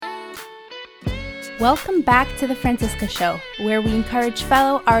Welcome back to the Franciska Show, where we encourage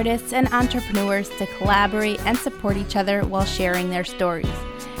fellow artists and entrepreneurs to collaborate and support each other while sharing their stories.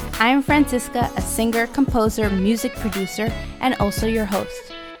 I'm Franciska, a singer, composer, music producer, and also your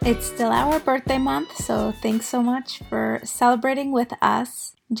host. It's still our birthday month, so thanks so much for celebrating with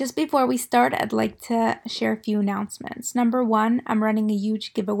us. Just before we start, I'd like to share a few announcements. Number one, I'm running a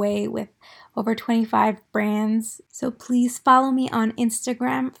huge giveaway with over 25 brands, so please follow me on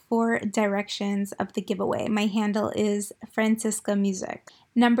Instagram for directions of the giveaway. My handle is Franciska Music.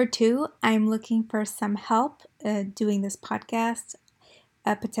 Number two, I'm looking for some help doing this podcast,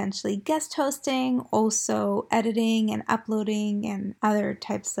 potentially guest hosting, also editing and uploading and other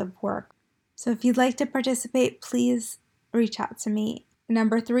types of work. So if you'd like to participate, please reach out to me.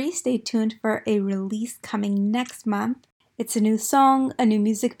 Number three, stay tuned for a release coming next month. It's a new song, a new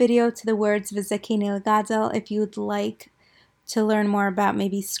music video to the words V'zekini L'Gadol. If you'd like to learn more about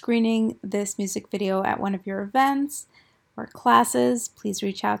maybe screening this music video at one of your events or classes, please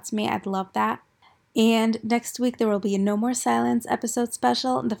reach out to me. I'd love that. And next week, there will be a No More Silence episode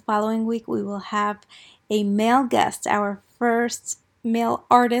special. The following week, we will have a male guest, our first male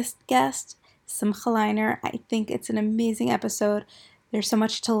artist guest, Simcha Leiner. I think it's an amazing episode. There's so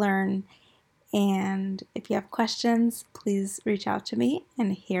much to learn. And if you have questions, please reach out to me.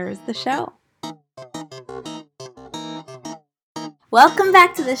 And here's the show. Welcome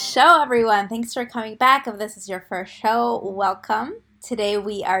back to the show, everyone. Thanks for coming back. If this is your first show, welcome. Today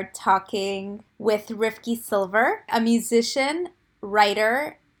we are talking with Rivki Silver, a musician,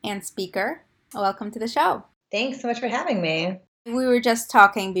 writer, and speaker. Welcome to the show. Thanks so much for having me. We were just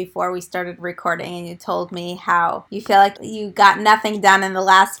talking before we started recording, and you told me how you feel like you got nothing done in the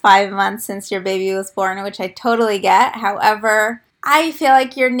last 5 months since your baby was born, which I totally get. However, I feel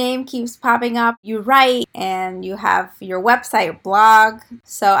like your name keeps popping up. You write, and you have your website, blog.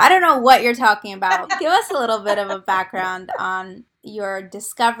 So I don't know what you're talking about. Give us a little bit of a background on your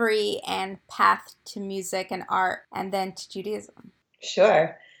discovery and path to music and art, and then to Judaism.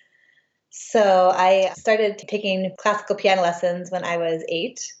 Sure. So I started taking classical piano lessons when I was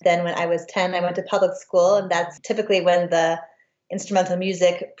 8. Then when I was 10, I went to public school, and that's typically when the instrumental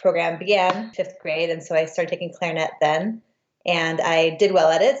music program began, 5th grade. And so I started taking clarinet then, and I did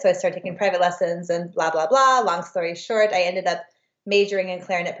well at it. So I started taking private lessons and blah, blah, blah. Long story short, I ended up majoring in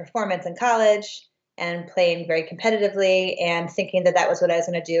clarinet performance in college and playing very competitively and thinking that that was what I was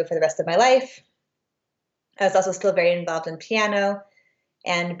going to do for the rest of my life. I was also still very involved in piano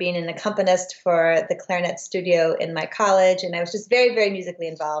and being an accompanist for the clarinet studio in my college. And I was just very, very musically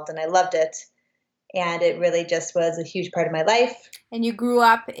involved, and I loved it. And it really just was a huge part of my life. And you grew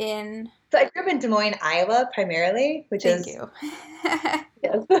up in? So I grew up in Des Moines, Iowa, primarily, which Thank you.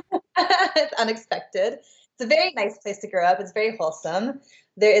 Yes, it's unexpected. It's a very nice place to grow up. It's very wholesome.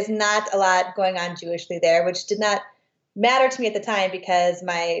 There is not a lot going on Jewishly there, which did not matter to me at the time because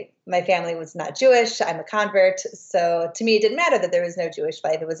my family was not Jewish. I'm a convert. So to me, it didn't matter that there was no Jewish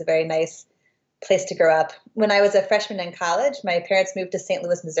life. It was a very nice place to grow up. When I was a freshman in college, my parents moved to St.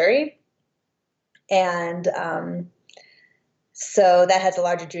 Louis, Missouri. And so that has a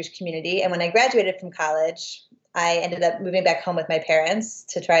larger Jewish community. And when I graduated from college, I ended up moving back home with my parents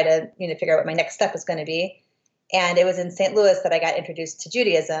to try to, figure out what my next step was going to be. And it was in St. Louis that I got introduced to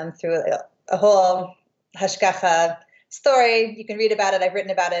Judaism through a whole hashgacha story. You can read about it. I've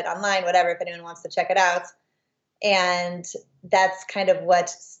written about it online, whatever, if anyone wants to check it out. And that's kind of what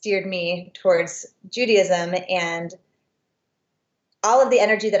steered me towards Judaism. And all of the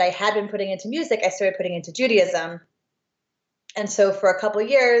energy that I had been putting into music, I started putting into Judaism. And so for a couple of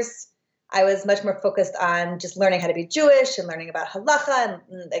years, I was much more focused on just learning how to be Jewish and learning about halacha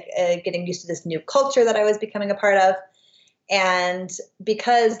and getting used to this new culture that I was becoming a part of. And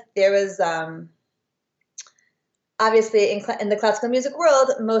because there was obviously in the classical music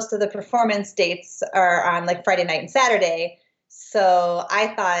world, most of the performance dates are on like Friday night and Saturday. So I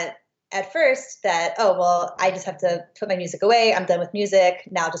thought at first that, I just have to put my music away. I'm done with music.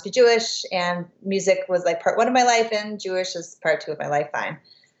 Now I'll just be Jewish. And music was like part 1 of my life, and Jewish is part 2 of my life. Fine.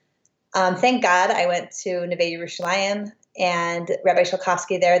 Thank God I went to Neve Yerushalayim, and Rabbi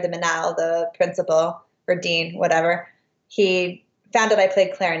Shalkovsky there, the Manal, the principal or dean, whatever, he found out I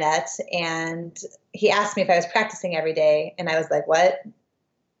played clarinet, and he asked me if I was practicing every day. And I was like, what?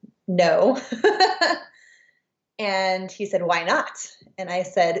 No. And he said, why not? And I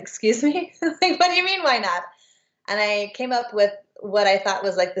said, excuse me? Like, what do you mean, why not? And I came up with what I thought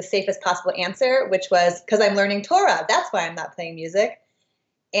was like the safest possible answer, which was because I'm learning Torah. That's why I'm not playing music.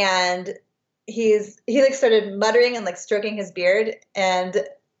 And he like started muttering and like stroking his beard. And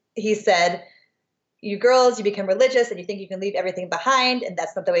he said, you girls, you become religious and you think you can leave everything behind, and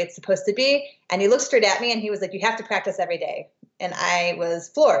that's not the way it's supposed to be. And he looked straight at me and he was like, you have to practice every day. And I was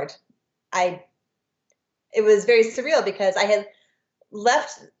floored. It was very surreal because I had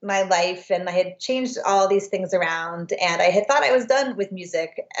left my life and I had changed all these things around, and I had thought I was done with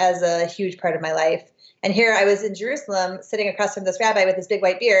music as a huge part of my life. And here I was in Jerusalem sitting across from this rabbi with this big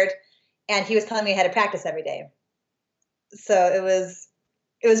white beard, and he was telling me I had to practice every day. So it was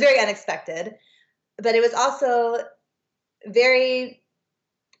very unexpected, but it was also very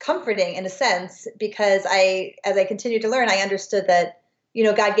comforting in a sense, because as I continued to learn, I understood that,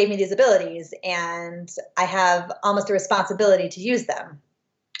 God gave me these abilities and I have almost a responsibility to use them.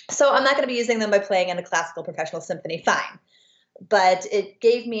 So I'm not going to be using them by playing in a classical professional symphony, fine. But it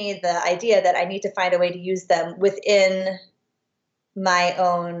gave me the idea that I need to find a way to use them within my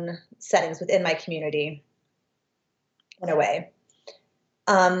own settings, within my community, in a way.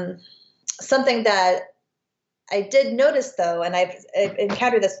 Something that I did notice, though, and I've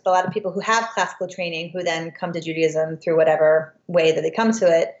encountered this with a lot of people who have classical training who then come to Judaism through whatever way that they come to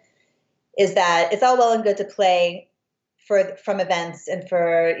it, is that it's all well and good to play from events and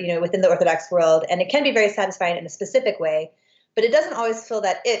for, within the Orthodox world, and it can be very satisfying in a specific way, but it doesn't always fill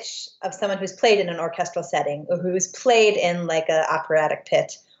that itch of someone who's played in an orchestral setting, or who's played in like an operatic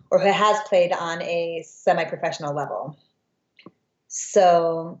pit, or who has played on a semi-professional level.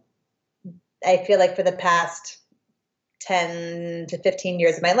 So I feel like for the past 10 to 15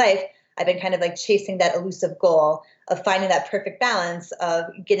 years of my life, I've been kind of like chasing that elusive goal of finding that perfect balance of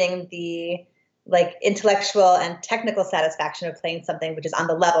getting the like intellectual and technical satisfaction of playing something which is on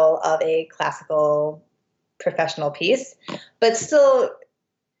the level of a classical professional piece, but still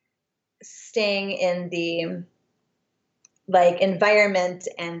staying in the like environment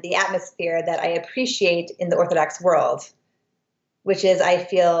and the atmosphere that I appreciate in the Orthodox world, which is, I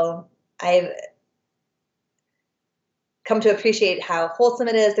feel I've come to appreciate how wholesome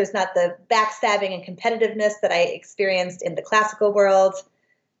it is. There's not the backstabbing and competitiveness that I experienced in the classical world.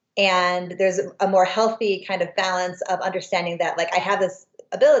 And there's a more healthy kind of balance of understanding that like I have this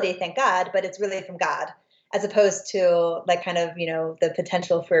ability, thank God, but it's really from God, as opposed to like kind of, the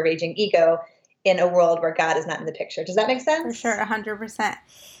potential for a raging ego in a world where God is not in the picture. Does that make sense? For sure, 100%.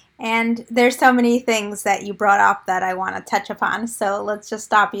 And there's so many things that you brought up that I want to touch upon. So let's just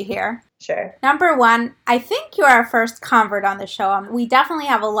stop you here. Sure. Number one, I think you're our first convert on the show. We definitely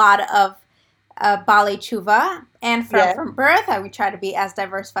have a lot of Bali Tshuva. And from birth, we try to be as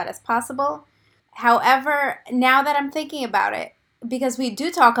diversified as possible. However, now that I'm thinking about it, because we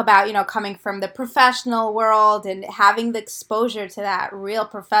do talk about, coming from the professional world and having the exposure to that real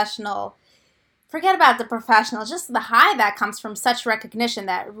professional. Forget about the professional, just the high that comes from such recognition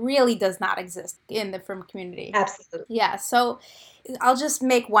that really does not exist in the frum community. Absolutely. Yeah, so I'll just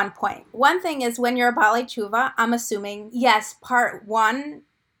make one point. One thing is when you're a Bali Tshuva, I'm assuming, yes, part one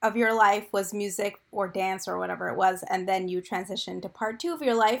of your life was music or dance or whatever it was, and then you transitioned to part two of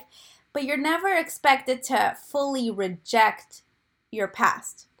your life, but you're never expected to fully reject your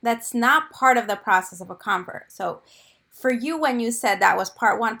past. That's not part of the process of a convert. So for you, when you said that was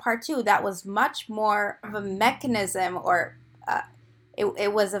part one, part two, that was much more of a mechanism, or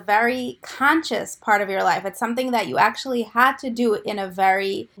it was a very conscious part of your life. It's something that you actually had to do in a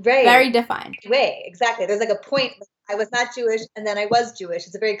very defined way. Exactly. There's like a point. I was not Jewish, and then I was Jewish.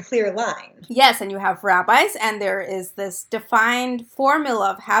 It's a very clear line. Yes, and you have rabbis, and there is this defined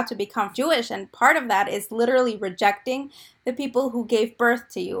formula of how to become Jewish, and part of that is literally rejecting the people who gave birth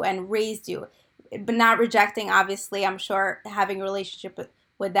to you and raised you. But not rejecting, obviously, I'm sure having a relationship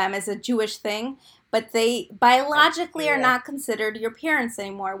with them is a Jewish thing, but they biologically are not considered your parents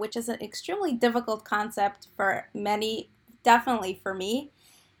anymore, which is an extremely difficult concept for many, definitely for me.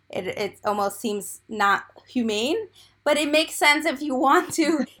 It almost seems not humane, but it makes sense if you want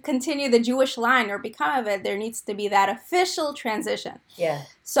to continue the Jewish line or become of it. There needs to be that official transition. Yeah.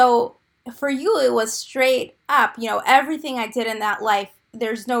 So for you, it was straight up, everything I did in that life,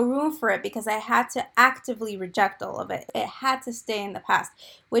 there's no room for it because I had to actively reject all of it. It had to stay in the past,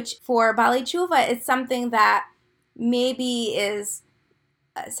 which for Bali Tshuva, it's something that maybe is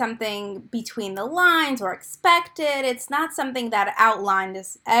something between the lines or expected. It's not something that outlined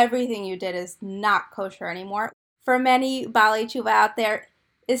as everything you did is not kosher anymore. For many Bali Tshuva out there,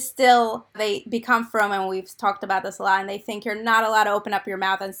 is still, they become from, and we've talked about this a lot, and they think you're not allowed to open up your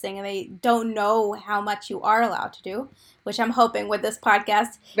mouth and sing, and they don't know how much you are allowed to do, which I'm hoping with this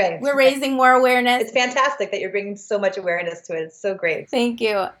podcast, we're raising more awareness. It's fantastic that you're bringing so much awareness to it. It's so great. Thank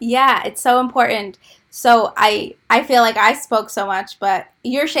you. Yeah, it's so important. So I feel like I spoke so much, but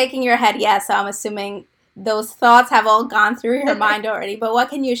you're shaking your head yes, so I'm assuming those thoughts have all gone through your mind already. But what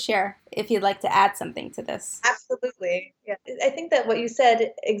can you share if you'd like to add something to this? Absolutely. Yeah. I think that what you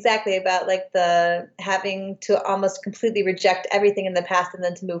said exactly about like the having to almost completely reject everything in the past and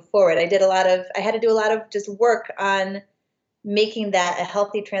then to move forward. I had to do a lot of just work on making that a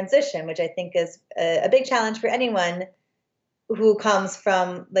healthy transition, which I think is a big challenge for anyone who comes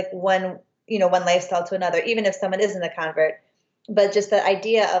from like one lifestyle to another, even if someone isn't a convert. But just the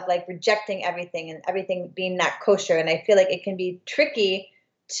idea of like rejecting everything and everything being not kosher. And I feel like it can be tricky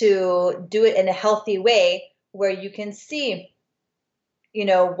to do it in a healthy way where you can see,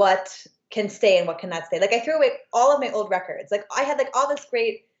 what can stay and what cannot stay. Like I threw away all of my old records. Like I had like all this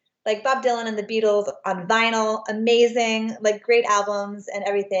great, like Bob Dylan and the Beatles on vinyl, amazing, like great albums and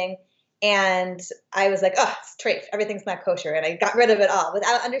everything. And I was like, oh, it's trafe. Everything's not kosher. And I got rid of it all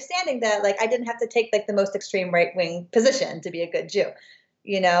without understanding that, like, I didn't have to take like the most extreme right-wing position to be a good Jew,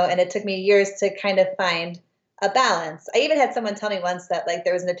 and it took me years to kind of find a balance. I even had someone tell me once that like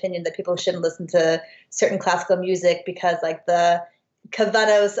there was an opinion that people shouldn't listen to certain classical music because like the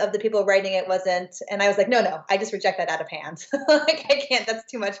kavanos of the people writing it wasn't. And I was like, no, I just reject that out of hand. Like I can't, that's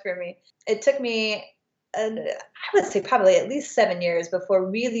too much for me. It took me I would say probably at least 7 years before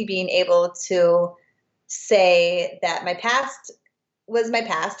really being able to say that my past was my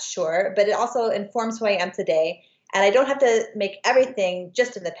past, sure, but it also informs who I am today. And I don't have to make everything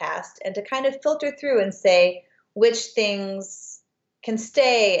just in the past, and to kind of filter through and say which things can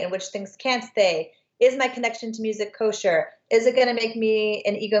stay and which things can't stay. Is my connection to music kosher? Is it going to make me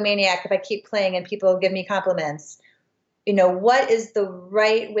an egomaniac if I keep playing and people give me compliments? What is the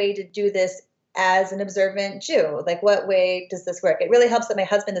right way to do this as an observant Jew? Like, what way does this work? It really helps that my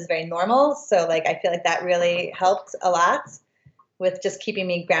husband is very normal. So like, I feel like that really helped a lot with just keeping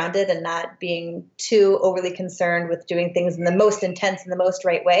me grounded and not being too overly concerned with doing things in the most intense and the most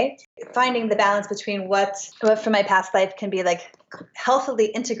right way. Finding the balance between what from my past life can be like healthily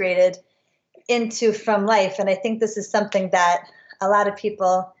integrated into from life. And I think this is something that a lot of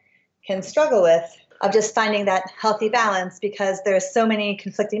people can struggle with, of just finding that healthy balance, because there's so many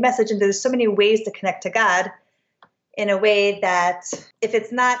conflicting messages and there's so many ways to connect to God in a way that if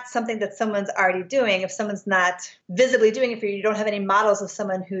it's not something that someone's already doing, if someone's not visibly doing it for you, you don't have any models of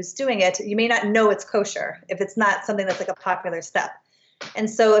someone who's doing it, you may not know it's kosher if it's not something that's like a popular step. And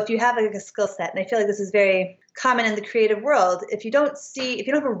so if you have like a skill set, and I feel like this is very common in the creative world, if you don't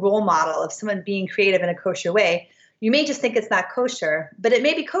have a role model of someone being creative in a kosher way, you may just think it's not kosher, but it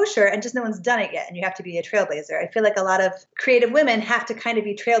may be kosher and just no one's done it yet, and you have to be a trailblazer. I feel like a lot of creative women have to kind of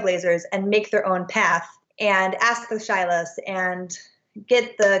be trailblazers and make their own path and ask the shilas and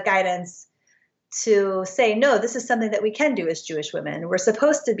get the guidance to say, no, this is something that we can do as Jewish women. We're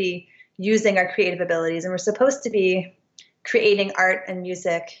supposed to be using our creative abilities, and we're supposed to be creating art and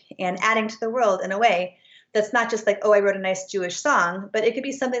music and adding to the world in a way that's not just like, oh, I wrote a nice Jewish song, but it could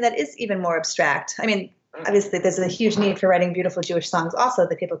be something that is even more abstract. I mean, obviously there's a huge need for writing beautiful Jewish songs also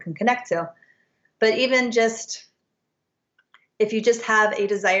that people can connect to. But even just if you just have a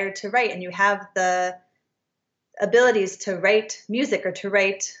desire to write and you have the abilities to write music or to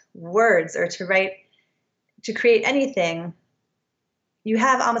write words or to create anything, you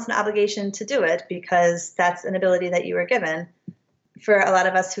have almost an obligation to do it because that's an ability that you were given. For a lot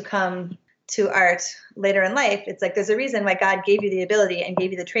of us who come to art later in life, it's like there's a reason why God gave you the ability and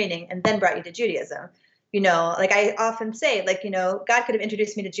gave you the training and then brought you to Judaism. Like I often say, like, God could have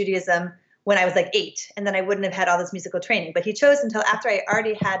introduced me to Judaism when I was like 8, and then I wouldn't have had all this musical training. But he chose until after I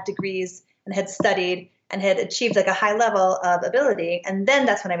already had degrees and had studied and had achieved like a high level of ability. And then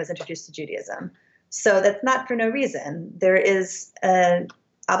that's when I was introduced to Judaism. So that's not for no reason. There is an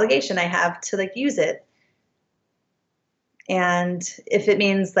obligation I have to like use it. And if it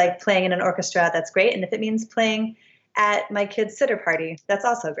means like playing in an orchestra, that's great. And if it means playing at my kid's sitter party, that's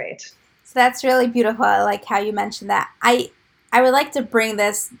also great. So that's really beautiful. I like how you mentioned that. I would like to bring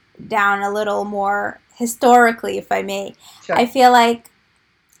this down a little more historically, if I may. Sure. I feel like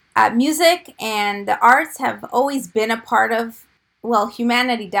music and the arts have always been a part of, well,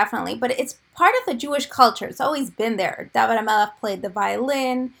 humanity definitely, but it's part of the Jewish culture. It's always been there. David HaMelech played the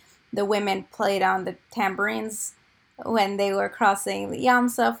violin. The women played on the tambourines when they were crossing the Yam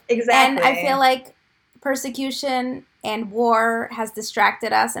Suf. Exactly. And I feel like persecution and war has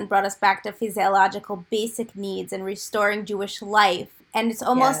distracted us and brought us back to physiological basic needs and restoring Jewish life. And it's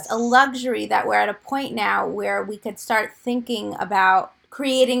almost a luxury that we're at a point now where we could start thinking about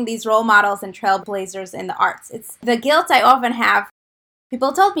creating these role models and trailblazers in the arts. It's the guilt I often have.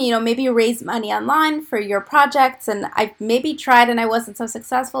 People told me, maybe raise money online for your projects, and I maybe tried and I wasn't so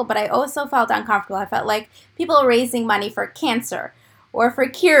successful, but I also felt uncomfortable. I felt like people raising money for cancer or for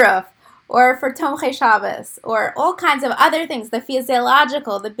Kirov or for Tomchei Shabbos, or all kinds of other things, the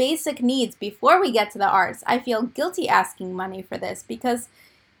physiological, the basic needs before we get to the arts. I feel guilty asking money for this because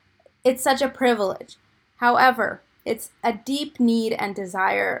it's such a privilege. However, it's a deep need and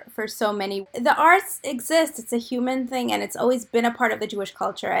desire for so many. The arts exist. It's a human thing, and it's always been a part of the Jewish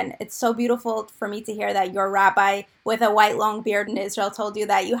culture. And it's so beautiful for me to hear that your rabbi with a white long beard in Israel told you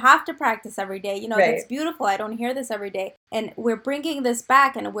that you have to practice every day. You know, Right. That's beautiful. I don't hear this every day. And we're bringing this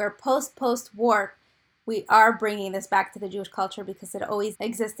back, and we're post-war. We are bringing this back to the Jewish culture because it always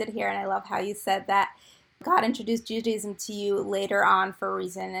existed here. And I love how you said that God introduced Judaism to you later on for a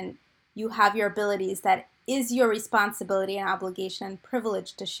reason, and you have your abilities that is your responsibility and obligation and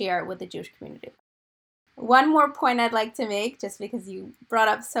privilege to share with the Jewish community. One more point I'd like to make, just because you brought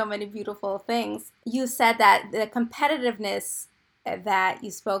up so many beautiful things. You said that the competitiveness that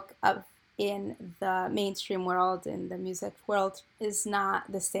you spoke of in the mainstream world, in the music world, is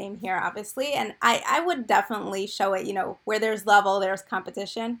not the same here, obviously. And I would definitely show it, where there's level, there's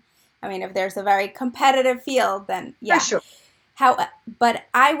competition. I mean, if there's a very competitive field, then yeah. For sure. But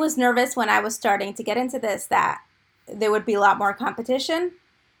I was nervous when I was starting to get into this that there would be a lot more competition.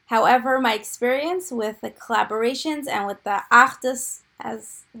 However, my experience with the collaborations and with the achdus,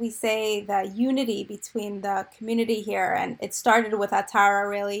 as we say, the unity between the community here, and it started with Atara,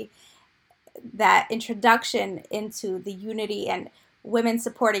 really, that introduction into the unity and women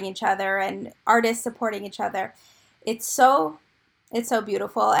supporting each other and artists supporting each other. It's so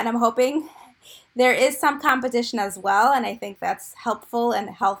beautiful, and I'm hoping there is some competition as well, and I think that's helpful and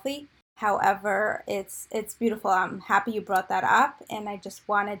healthy. However, it's beautiful. I'm happy you brought that up, and I just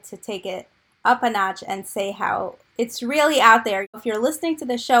wanted to take it up a notch and say how it's really out there. If you're listening to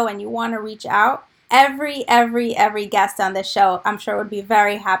the show and you want to reach out, every guest on the show, I'm sure would be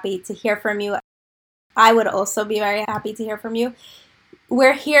very happy to hear from you. I would also be very happy to hear from you.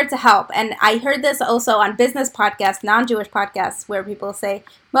 We're here to help. And I heard this also on business podcasts, non-Jewish podcasts, where people say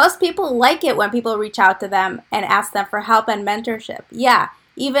most people like it when people reach out to them and ask them for help and mentorship. Yeah,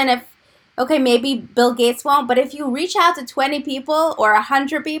 even if, okay, maybe Bill Gates won't, but if you reach out to 20 people or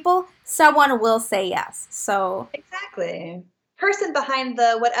 100 people, someone will say yes. So exactly. Person behind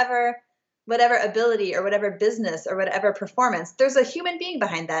the whatever ability or whatever business or whatever performance, there's a human being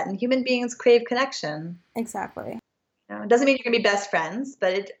behind that, and human beings crave connection. Exactly. It doesn't mean you're going to be best friends,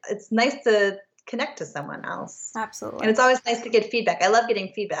 but it's nice to connect to someone else. Absolutely. And it's always nice to get feedback. I love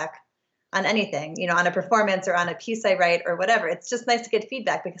getting feedback on anything, on a performance or on a piece I write or whatever. It's just nice to get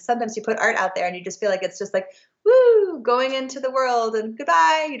feedback, because sometimes you put art out there and you just feel like it's just like, woo, going into the world and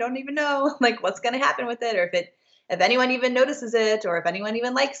goodbye. You don't even know like what's going to happen with it, or if anyone even notices it, or if anyone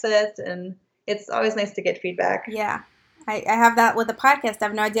even likes it. And it's always nice to get feedback. Yeah. I have that with the podcast. I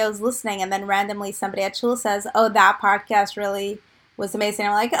have no idea who's listening, and then randomly somebody at shul says, "Oh, that podcast really was amazing."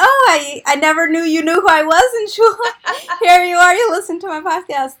 I'm like, "Oh, I never knew you knew who I was in shul. Here you are, you listen to my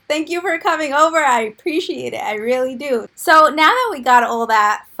podcast. Thank you for coming over. I appreciate it. I really do." So now that we got all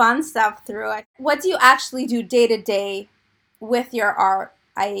that fun stuff through, what do you actually do day to day with your art?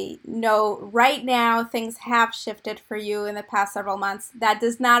 I know right now things have shifted for you in the past several months. That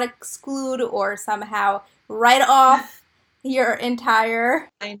does not exclude or somehow write off your entire.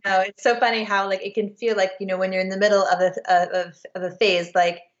 I know, it's so funny how like it can feel like when you're in the middle of a phase,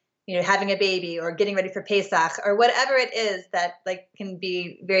 like having a baby or getting ready for Pesach or whatever it is that like can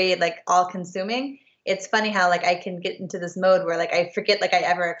be very like all consuming. It's funny how like I can get into this mode where like I forget like I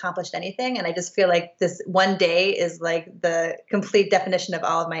ever accomplished anything, and I just feel like this one day is like the complete definition of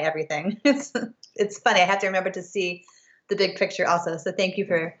all of my everything. It's funny. I have to remember to see the big picture also. So thank you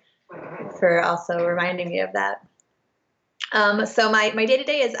for also reminding me of that. So my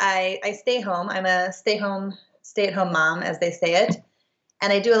day-to-day is I stay home. I'm a stay-at-home mom, as they say it.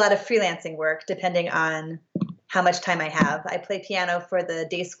 And I do a lot of freelancing work depending on how much time I have. I play piano for the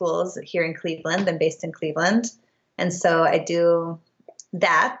day schools here in Cleveland. I'm based in Cleveland. And so I do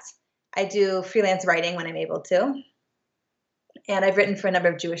that. I do freelance writing when I'm able to. And I've written for a number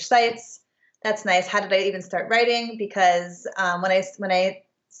of Jewish sites. That's nice. How did I even start writing? Because when I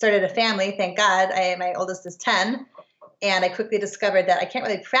started a family, thank God, my oldest is 10. And I quickly discovered that I can't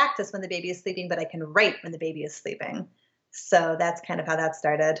really practice when the baby is sleeping, but I can write when the baby is sleeping. So that's kind of how that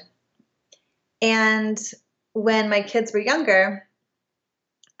started. And when my kids were younger,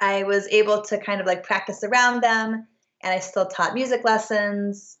 I was able to kind of like practice around them, and I still taught music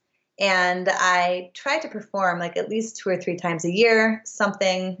lessons. And I tried to perform like at least 2 or 3 times a year,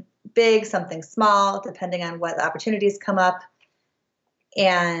 something big, something small, depending on what opportunities come up.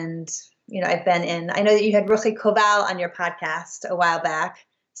 And I've been in, I know that you had Rivki Koval on your podcast a while back.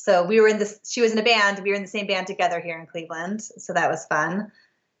 So she was in a band. We were in the same band together here in Cleveland. So that was fun.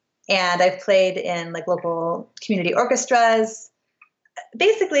 And I've played in like local community orchestras.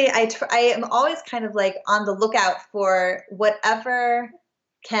 Basically, I am always kind of like on the lookout for whatever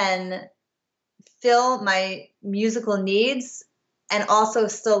can fill my musical needs and also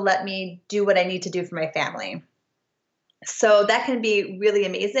still let me do what I need to do for my family. So that can be really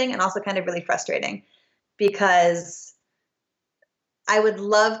amazing and also kind of really frustrating, because I would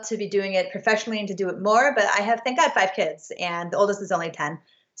love to be doing it professionally and to do it more, but I have, thank God, 5 kids, and the oldest is only 10.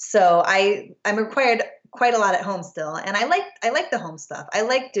 So I'm required quite a lot at home still, and I like the home stuff. I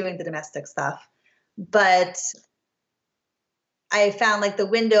like doing the domestic stuff, but I found like the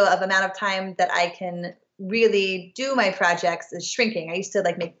window of amount of time that I can really do my projects is shrinking. I used to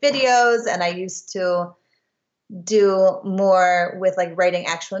like make videos, and I used to do more with like writing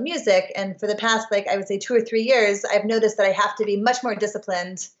actual music. And for the past, like I would say 2 or 3 years, I've noticed that I have to be much more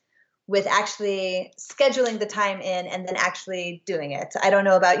disciplined with actually scheduling the time in and then actually doing it. I don't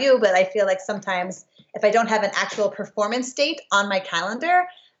know about you, but I feel like sometimes if I don't have an actual performance date on my calendar,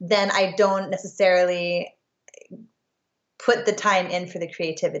 then I don't necessarily put the time in for the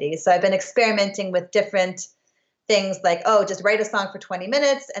creativity. So I've been experimenting with different things like, oh, just write a song for 20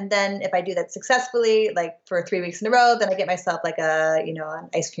 minutes. And then if I do that successfully, like for 3 weeks in a row, then I get myself like an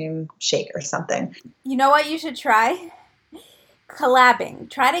ice cream shake or something. You know what you should try? Collabing.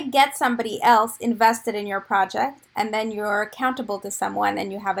 Try to get somebody else invested in your project, and then you're accountable to someone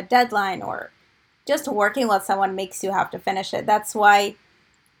and you have a deadline, or just working with someone makes you have to finish it. That's why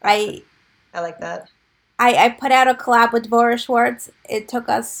I like that. I put out a collab with Dvora Schwartz. It took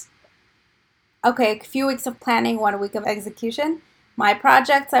us a few weeks of planning, 1 week of execution. My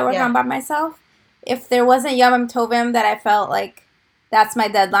projects I work on by myself. If there wasn't Yom Tovim that I felt like that's my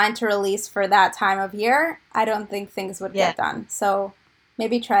deadline to release for that time of year, I don't think things would get done. So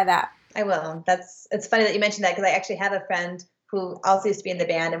maybe try that. I will. It's funny that you mentioned that, because I actually have a friend who also used to be in the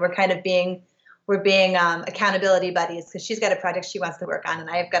band, and we're kind of being accountability buddies, because she's got a project she wants to work on, and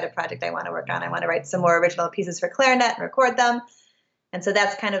I've got a project I want to work on. I want to write some more original pieces for clarinet and record them. And so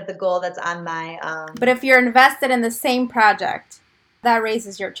that's kind of the goal that's on my... But if you're invested in the same project, that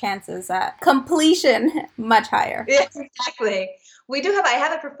raises your chances at completion much higher. Yes, exactly. I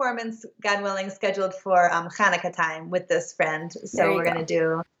have a performance, God willing, scheduled for Hanukkah time with this friend. So we're going to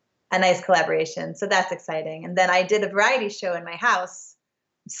do a nice collaboration. So that's exciting. And then I did a variety show in my house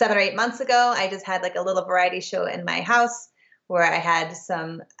 7 or 8 months ago. I just had like a little variety show in my house where I had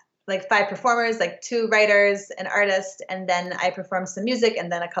some like 5 performers, like 2 writers, an artist, and then I performed some music,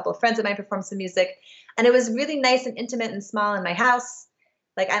 and then a couple of friends of mine performed some music. And it was really nice and intimate and small in my house.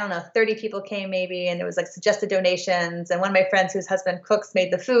 Like, I don't know, 30 people came maybe, and it was like suggested donations. And one of my friends whose husband cooks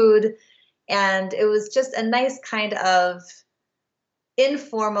made the food. And it was just a nice kind of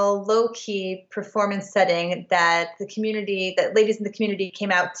informal, low-key performance setting that ladies in the community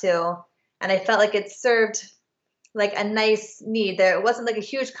came out to. And I felt like it served like a nice need. It wasn't like a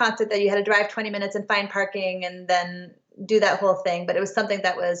huge concert that you had to drive 20 minutes and find parking and then do that whole thing. But it was something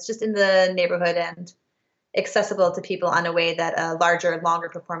that was just in the neighborhood and accessible to people on a way that a larger, longer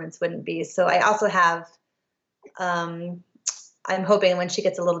performance wouldn't be. So I also have, I'm hoping when she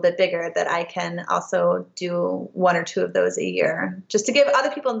gets a little bit bigger that I can also do 1 or 2 of those a year, just to give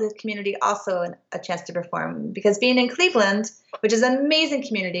other people in the community also a chance to perform. Because being in Cleveland, which is an amazing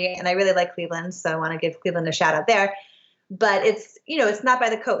community, and I really like Cleveland, so I want to give Cleveland a shout out there, but it's not by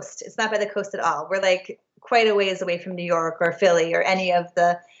the coast. It's not by the coast at all. We're like quite a ways away from New York or Philly or any of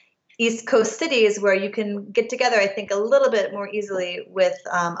the East Coast cities where you can get together, I think, a little bit more easily with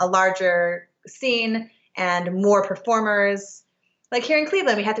a larger scene and more performers. Like here in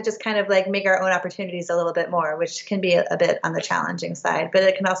Cleveland, we have to just kind of like make our own opportunities a little bit more, which can be a bit on the challenging side, but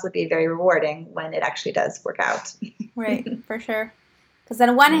it can also be very rewarding when it actually does work out. Right, for sure. Because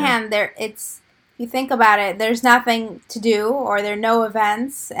on one hand, if you think about it, there's nothing to do, or there are no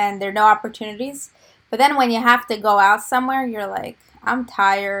events and there are no opportunities. But then when you have to go out somewhere, you're like, I'm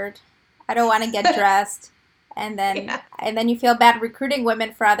tired. I don't want to get dressed. And then you feel bad recruiting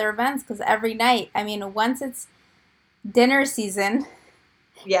women for other events, because every night, I mean, once it's dinner season,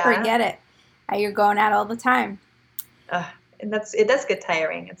 forget it. You're going out all the time. And it does get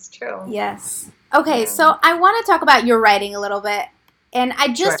tiring. It's true. Yes. Okay, so I want to talk about your writing a little bit. And I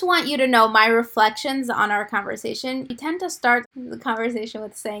just want you to know my reflections on our conversation. You tend to start the conversation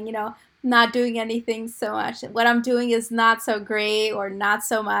with saying, not doing anything so much. What I'm doing is not so great, or not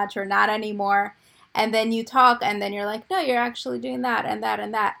so much, or not anymore. And then you talk, and then you're like, no, you're actually doing that and that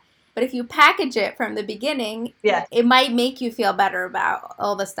and that. But if you package it from the beginning, it might make you feel better about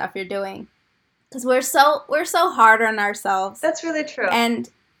all the stuff you're doing. Because we're so hard on ourselves. That's really true. And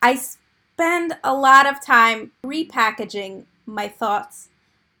I spend a lot of time repackaging my thoughts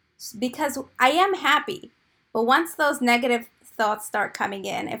because I am happy. But once those negative thoughts start coming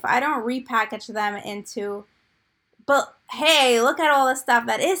in, if I don't repackage them into, but hey, look at all the stuff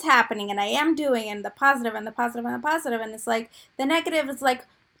that is happening and I am doing, and the positive and the positive and the positive, and it's like the negative is like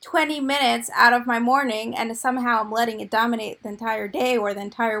 20 minutes out of my morning, and somehow I'm letting it dominate the entire day or the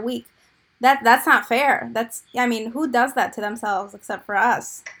entire week. That's not fair. Who does that to themselves except for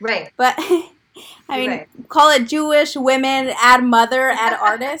us? Right. But Right. call it Jewish, women, add mother, add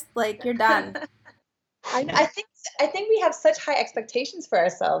artist, like you're done. I think we have such high expectations for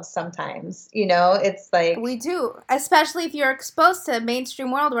ourselves sometimes. It's like we do, especially if you're exposed to a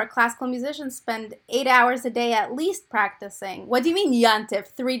mainstream world where classical musicians spend 8 hours a day at least practicing. What do you mean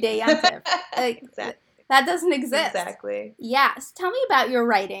yantiv? 3-day yantiv? Like, exactly. That doesn't exist. Exactly. Yeah. So tell me about your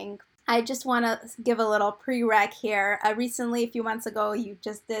writing. I just want to give a little prereq here. Recently, a few months ago, you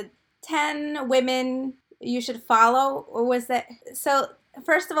just did 10 women you should follow, or was that? So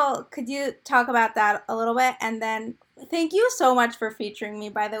first of all, could you talk about that a little bit? And then thank you so much for featuring me,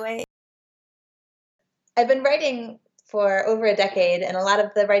 by the way. I've been writing for over a decade, and a lot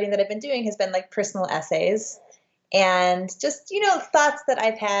of the writing that I've been doing has been like personal essays and just, thoughts that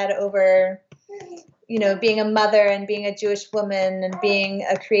I've had over, being a mother and being a Jewish woman and being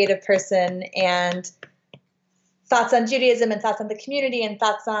a creative person, and thoughts on Judaism and thoughts on the community and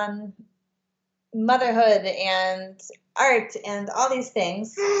thoughts on motherhood and art and all these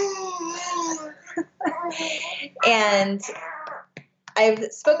things. And I've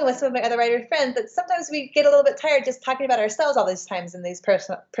spoken with some of my other writer friends that sometimes we get a little bit tired just talking about ourselves all these times in these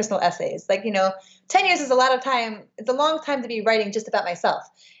personal essays. Like, 10 years is a lot of time. It's a long time to be writing just about myself.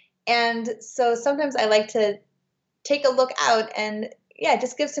 And so sometimes I like to take a look out and,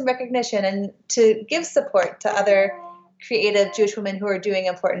 just give some recognition and to give support to other creative Jewish women who are doing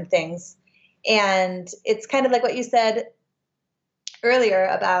important things. And it's kind of like what you said earlier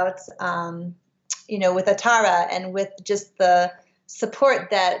about, with Atara and with just the support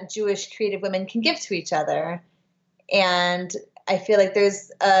that Jewish creative women can give to each other. And I feel like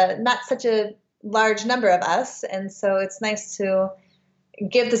there's not such a large number of us. And so it's nice to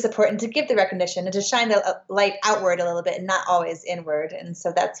give the support and to give the recognition and to shine the light outward a little bit and not always inward. And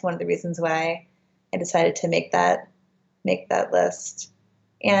so that's one of the reasons why I decided to make that list.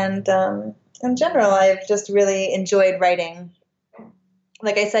 And in general, I've just really enjoyed writing.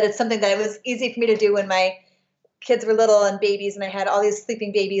 Like I said, it's something that it was easy for me to do when my kids were little and babies, and I had all these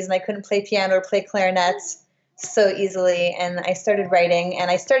sleeping babies, and I couldn't play piano or play clarinet so easily. And I started writing,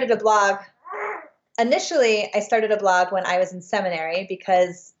 and I started a blog. Initially, I started a blog when I was in seminary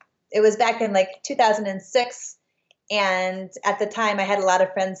because it was back in like 2006. And at the time, I had a lot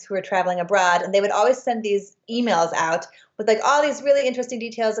of friends who were traveling abroad, and they would always send these emails out with like all these really interesting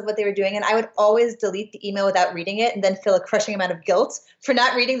details of what they were doing. And I would always delete the email without reading it and then feel a crushing amount of guilt for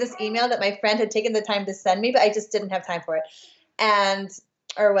not reading this email that my friend had taken the time to send me, but I just didn't have time for it.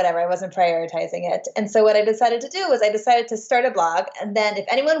 Or whatever, I wasn't prioritizing it. And so what I decided to do was I decided to start a blog. And then if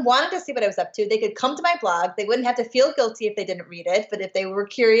anyone wanted to see what I was up to, they could come to my blog. They wouldn't have to feel guilty if they didn't read it. But if they were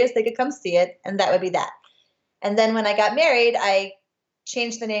curious, they could come see it. And that would be that. And then when I got married, I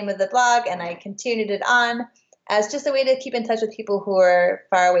changed the name of the blog and I continued it on as just a way to keep in touch with people who were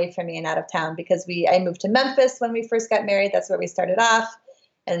far away from me and out of town, because I moved to Memphis when we first got married. That's where we started off.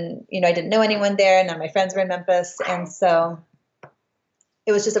 And, I didn't know anyone there. None of my friends were in Memphis. And so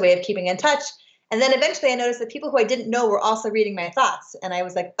it was just a way of keeping in touch. And then eventually I noticed that people who I didn't know were also reading my thoughts. And I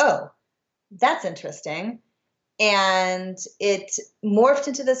was like, oh, that's interesting. And it morphed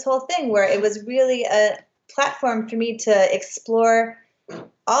into this whole thing where it was really a platform for me to explore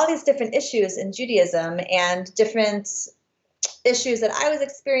all these different issues in Judaism and different issues that I was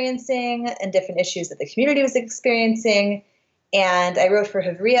experiencing and different issues that the community was experiencing. And I wrote for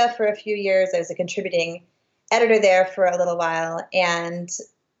Havria for a few years. I was a contributing editor there for a little while. And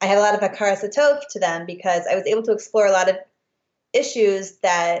I had a lot of hakaras hatov to them because I was able to explore a lot of issues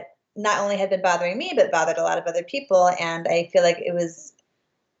that not only had been bothering me, but bothered a lot of other people. And I feel like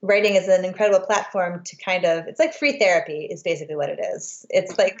writing is an incredible platform to it's like free therapy is basically what it is.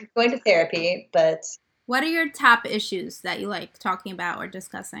 It's like going to therapy, but... What are your top issues that you like talking about or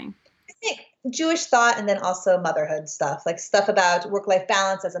discussing? I think Jewish thought, and then also motherhood stuff, like stuff about work-life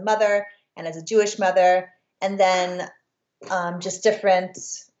balance as a mother and as a Jewish mother, and then just different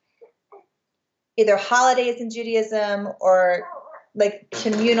either holidays in Judaism or like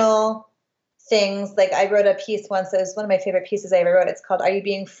communal things. Like I wrote a piece once, it was one of my favorite pieces I ever wrote. It's called, Are You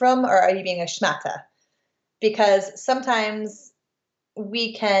Being Frum or Are You Being a Shmata? Because sometimes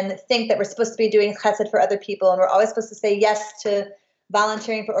we can think that we're supposed to be doing chesed for other people and we're always supposed to say yes to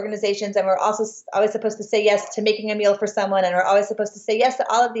volunteering for organizations, and we're also always supposed to say yes to making a meal for someone, and we're always supposed to say yes to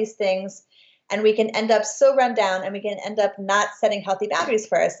all of these things. And we can end up so run down, and we can end up not setting healthy boundaries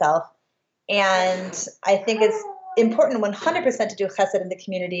for ourselves. And I think it's important 100% to do chesed in the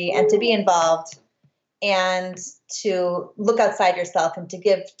community and to be involved and to look outside yourself and to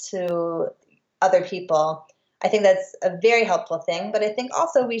give to other people. I think that's a very helpful thing. But I think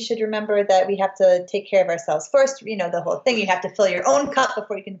also we should remember that we have to take care of ourselves first. You know, the whole thing, you have to fill your own cup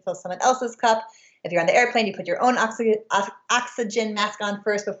before you can fill someone else's cup. If you're on the airplane, you put your own oxygen mask on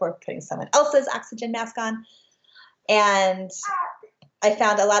first before putting someone else's oxygen mask on. And I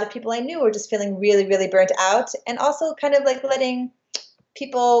found a lot of people I knew were just feeling really, really burnt out, and also kind of like letting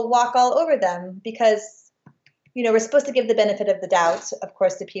people walk all over them because, you know, we're supposed to give the benefit of the doubt, of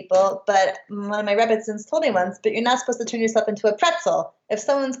course, to people. But one of my Rebbitzins told me once, but you're not supposed to turn yourself into a pretzel. If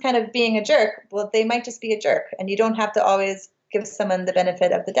someone's kind of being a jerk, well, they might just be a jerk. And you don't have to always give someone the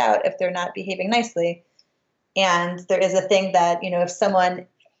benefit of the doubt if they're not behaving nicely. And there is a thing that, you know, if someone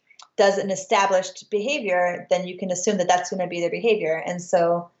does an established behavior, then you can assume that that's going to be their behavior. And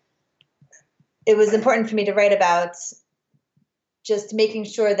so it was important for me to write about just making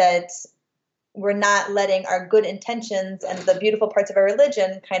sure that we're not letting our good intentions and the beautiful parts of our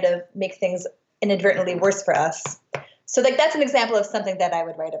religion kind of make things inadvertently worse for us. So like that's an example of something that I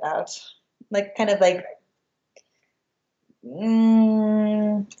would write about, like kind of like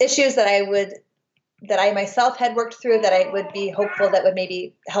issues that I myself had worked through that I would be hopeful that would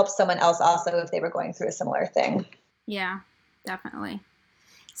maybe help someone else also if they were going through a similar thing. Yeah, definitely.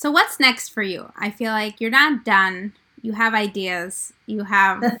 So what's next for you? I feel like you're not done. You have ideas. You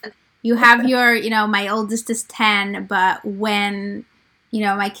have your, you know, my oldest is 10, but when, you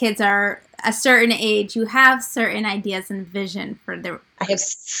know, my kids are a certain age, you have certain ideas and vision for I have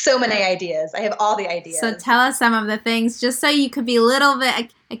so many ideas. I have all the ideas. So tell us some of the things just so you could be a little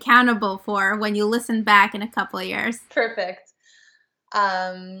bit accountable for when you listen back in a couple of years. Perfect.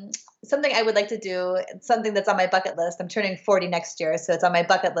 Something I would like to do, something that's on my bucket list. I'm turning 40 next year, so it's on my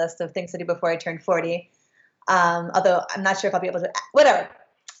bucket list of things to do before I turn 40. Although I'm not sure if I'll be able to, whatever.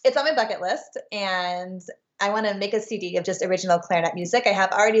 It's on my bucket list, and I want to make a CD of just original clarinet music. I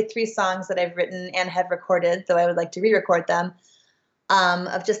have already 3 songs that I've written and have recorded, though I would like to re-record them,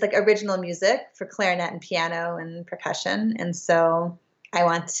 of just like original music for clarinet and piano and percussion. And so I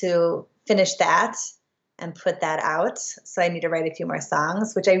want to finish that and put that out. So I need to write a few more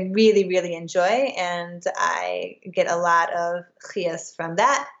songs, which I really, really enjoy. And I get a lot of chiyas from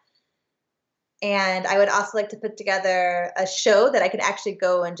that. And I would also like to put together a show that I could actually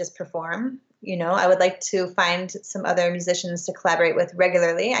go and just perform. You know, I would like to find some other musicians to collaborate with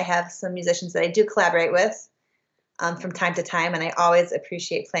regularly. I have some musicians that I do collaborate with from time to time, and I always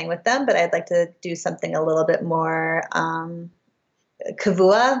appreciate playing with them. But I'd like to do something a little bit more kavua,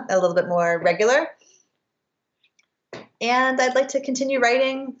 a little bit more regular. And I'd like to continue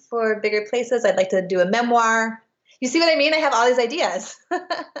writing for bigger places. I'd like to do a memoir. You see what I mean? I have all these ideas.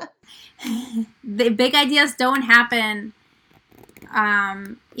 The big ideas don't happen,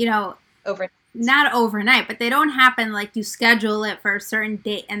 you know, not overnight, but they don't happen like you schedule it for a certain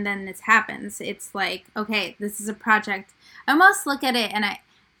date and then it happens. It's like, okay, this is a project. I almost look at it and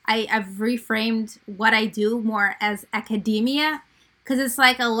I've reframed what I do more as academia, because it's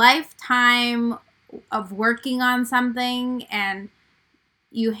like a lifetime of working on something, and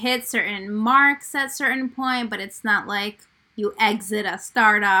you hit certain marks at certain point, but it's not like you exit a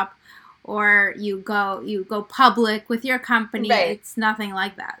startup or you go public with your company. Right. It's nothing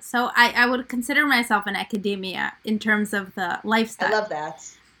like that. So I would consider myself an academia in terms of the lifestyle. I love that.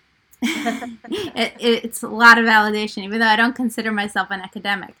 It's a lot of validation, even though I don't consider myself an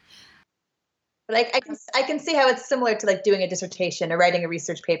academic. But I can see how it's similar to like doing a dissertation or writing a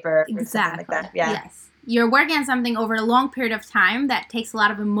research paper or something like that. Yeah. Yes. You're working on something over a long period of time that takes a lot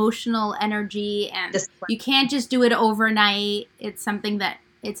of emotional energy, and you can't just do it overnight. It's something that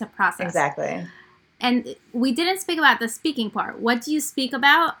it's a process. Exactly. And we didn't speak about the speaking part. What do you speak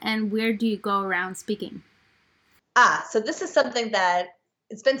about, and where do you go around speaking? So this is something that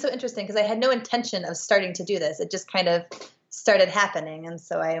it's been so interesting because I had no intention of starting to do this. It just kind of started happening, and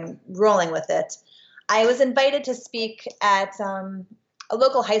so I am rolling with it. I was invited to speak at a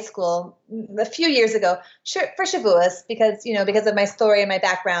local high school a few years ago for Shavuos, because of my story and my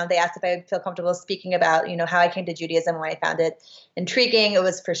background. They asked if I would feel comfortable speaking about, how I came to Judaism and why I found it intriguing. It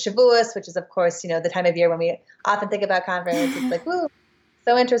was for Shavuos, which is, of course, the time of year when we often think about converts. It's like, ooh,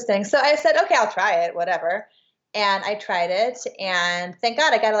 so interesting. So I said, okay, I'll try it, whatever. And I tried it, and thank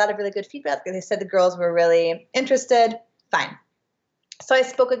God I got a lot of really good feedback. They said the girls were really interested. Fine. So I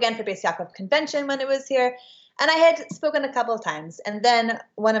spoke again for Beis Yaakov Convention when it was here. And I had spoken a couple of times. And then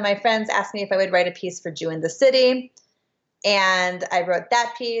one of my friends asked me if I would write a piece for Jew in the City. And I wrote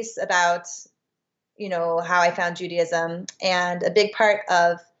that piece about, how I found Judaism. And a big part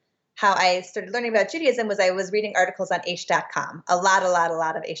of how I started learning about Judaism was I was reading articles on H.com, a lot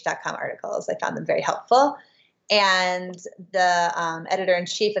of H.com articles. I found them very helpful. And the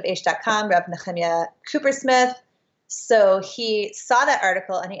editor-in-chief of H.com, Rav Nehemiah Coopersmith, so he saw that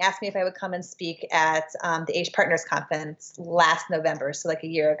article and he asked me if I would come and speak at the H Partners Conference last November, so like a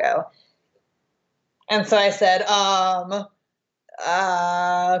year ago. And so I said, I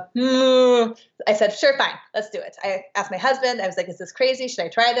said, sure, fine, let's do it. I asked my husband, I was like, is this crazy? Should I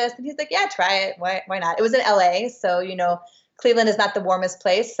try this? And he's like, yeah, try it. Why not? It was in LA. So, Cleveland is not the warmest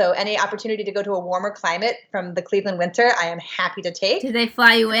place. So any opportunity to go to a warmer climate from the Cleveland winter, I am happy to take. Did they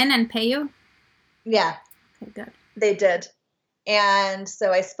fly you in and pay you? Yeah. Okay, good. They did. And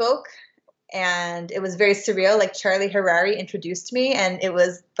so I spoke and it was very surreal. Like Charlie Harari introduced me and it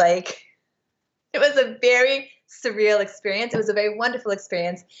was a very surreal experience. It was a very wonderful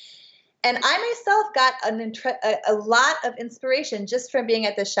experience. And I myself got a lot of inspiration just from being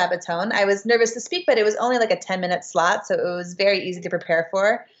at the Shabbaton. I was nervous to speak, but it was only like a 10-minute slot, so it was very easy to prepare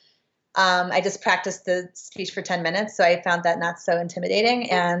for. I just practiced the speech for 10 minutes, so I found that not so intimidating.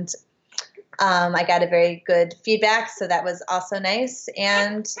 And I got a very good feedback, so that was also nice.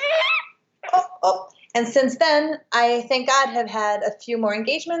 And and since then, I, thank God, have had a few more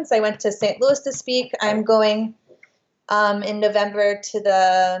engagements. I went to St. Louis to speak. I'm going in November to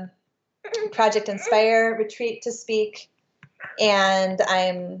the Project Inspire retreat to speak. And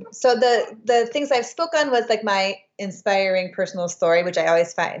the things I've spoken was like my inspiring personal story, which I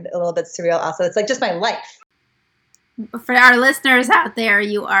always find a little bit surreal also. It's like just my life. For our listeners out there,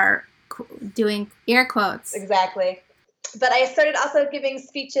 you are doing air quotes. Exactly. But I started also giving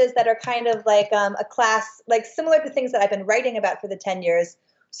speeches that are kind of like a class, like similar to things that I've been writing about for the 10 years.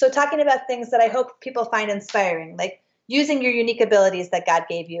 So talking about things that I hope people find inspiring, like using your unique abilities that God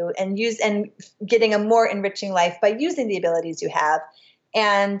gave you and getting a more enriching life by using the abilities you have.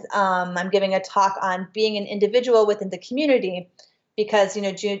 And I'm giving a talk on being an individual within the community because,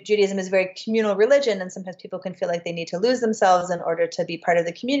 Judaism is a very communal religion and sometimes people can feel like they need to lose themselves in order to be part of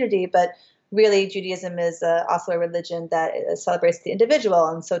the community. But really, Judaism is also a religion that celebrates the individual.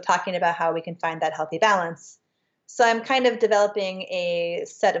 And so talking about how we can find that healthy balance. So I'm kind of developing a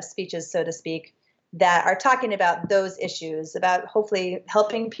set of speeches, so to speak, that are talking about those issues, about hopefully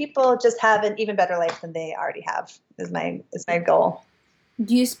helping people just have an even better life than they already have is my goal.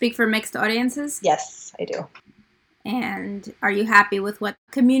 Do you speak for mixed audiences? Yes, I do. And are you happy with what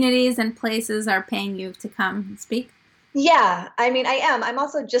communities and places are paying you to come and speak? Yeah, I mean, I am. I'm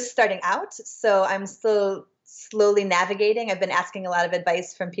also just starting out, so I'm still slowly navigating. I've been asking a lot of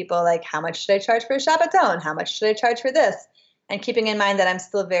advice from people like, how much should I charge for a Shabbaton? How much should I charge for this? And keeping in mind that I'm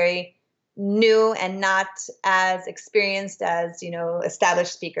still very new and not as experienced as,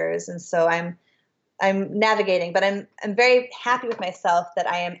 established speakers. And so I'm navigating, but I'm very happy with myself that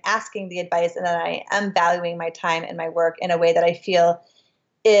I am asking the advice and that I am valuing my time and my work in a way that I feel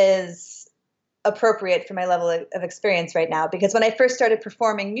is appropriate for my level of experience right now. Because when I first started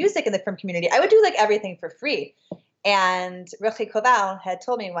performing music in the frum community, I would do like everything for free. And Rivki had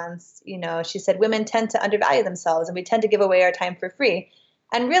told me once, she said, women tend to undervalue themselves and we tend to give away our time for free.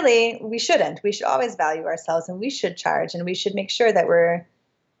 And really, we shouldn't. We should always value ourselves and we should charge and we should make sure that we're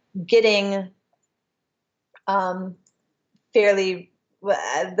getting fairly,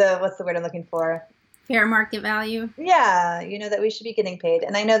 what's the word I'm looking for? Fair market value. Yeah, that we should be getting paid.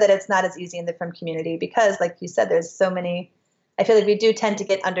 And I know that it's not as easy in the frum community because, like you said, there's so many, I feel like we do tend to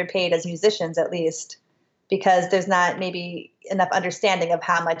get underpaid as musicians at least because there's not maybe enough understanding of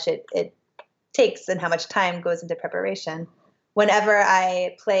how much it takes and how much time goes into preparation. Whenever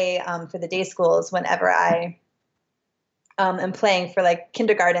I play for the day schools, whenever I am playing for like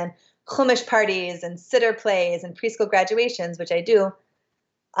kindergarten, chumash parties and sitter plays and preschool graduations, which I do,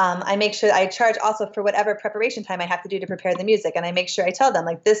 I make sure I charge also for whatever preparation time I have to do to prepare the music. And I make sure I tell them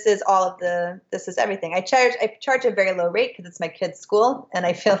like, this is everything. I charge a very low rate because it's my kids' school. And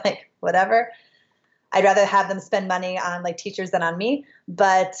I feel like whatever, I'd rather have them spend money on like teachers than on me.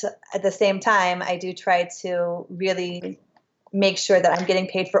 But at the same time, I do try to really make sure that I'm getting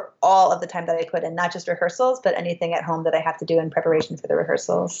paid for all of the time that I put in, not just rehearsals, but anything at home that I have to do in preparation for the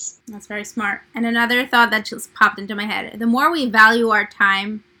rehearsals. That's very smart. And another thought that just popped into my head, the more we value our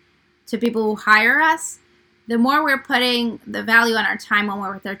time to people who hire us, the more we're putting the value on our time when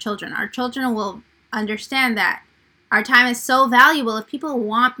we're with our children. Our children will understand that our time is so valuable. If people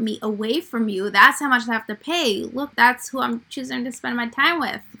want me away from you, that's how much I have to pay. Look, that's who I'm choosing to spend my time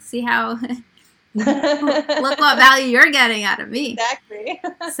with. See how Look what value you're getting out of me. Exactly.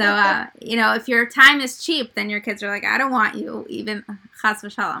 So, if your time is cheap, then your kids are like, I don't want you. Even chas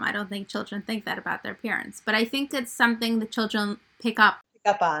v'shalom. I don't think children think that about their parents. But I think it's something the children pick up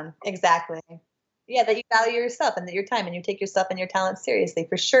on. Exactly. Yeah, that you value yourself and that your time and you take yourself and your talents seriously.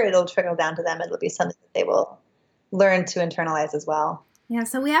 For sure, it'll trickle down to them. It'll be something that they will learn to internalize as well. Yeah,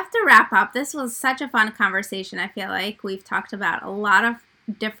 so we have to wrap up. This was such a fun conversation. I feel like we've talked about a lot of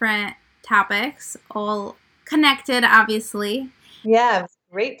different topics, all connected, obviously. Yeah, it was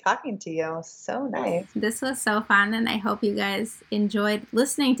great talking to you. So nice. This was so fun, and I hope you guys enjoyed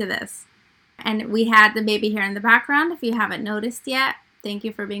listening to this. And we had the baby here in the background, if you haven't noticed yet. Thank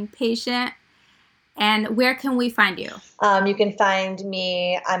you for being patient. And where can we find you? You can find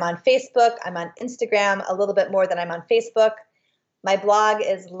me. I'm on Facebook. I'm on Instagram a little bit more than I'm on Facebook. My blog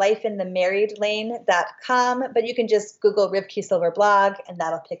is lifeinthemarriedlane.com, but you can just Google Rivki Silver blog and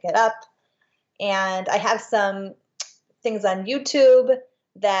that'll pick it up. And I have some things on YouTube,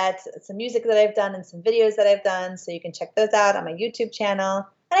 some music that I've done and some videos that I've done, so you can check those out on my YouTube channel.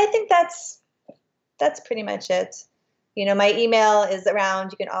 And I think that's pretty much it. My email is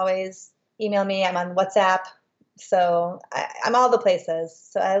around. You can always email me. I'm on WhatsApp. So I'm all the places.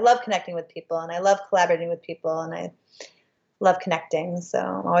 So I love connecting with people, and I love collaborating with people, and I love connecting. So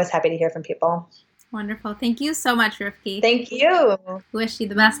I'm always happy to hear from people. Wonderful. Thank you so much, Rivki. Thank you. Wish you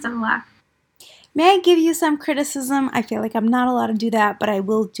the best of luck. May I give you some criticism? I feel like I'm not allowed to do that, but I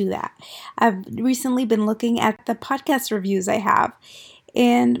will do that. I've recently been looking at the podcast reviews I have,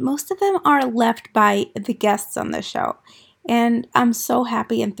 and most of them are left by the guests on the show. And I'm so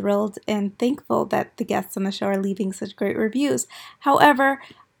happy and thrilled and thankful that the guests on the show are leaving such great reviews. However,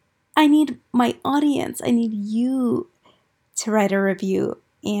 I need my audience. I need you to write a review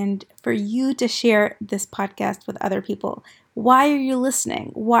and for you to share this podcast with other people. Why are you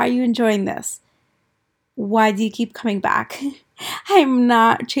listening? Why are you enjoying this? Why do you keep coming back? I'm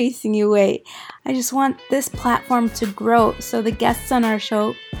not chasing you away. I just want this platform to grow so the guests on our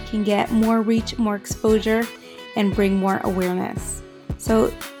show can get more reach, more exposure, and bring more awareness.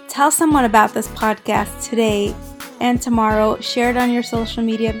 So tell someone about this podcast today and tomorrow. Share it on your social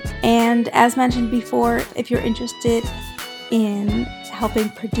media. And as mentioned before, if you're interested in helping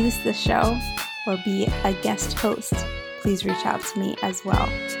produce the show or be a guest host, please reach out to me as well.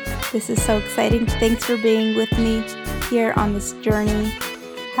 This is so exciting. Thanks for being with me here on this journey.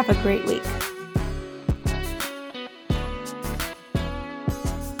 Have a great week.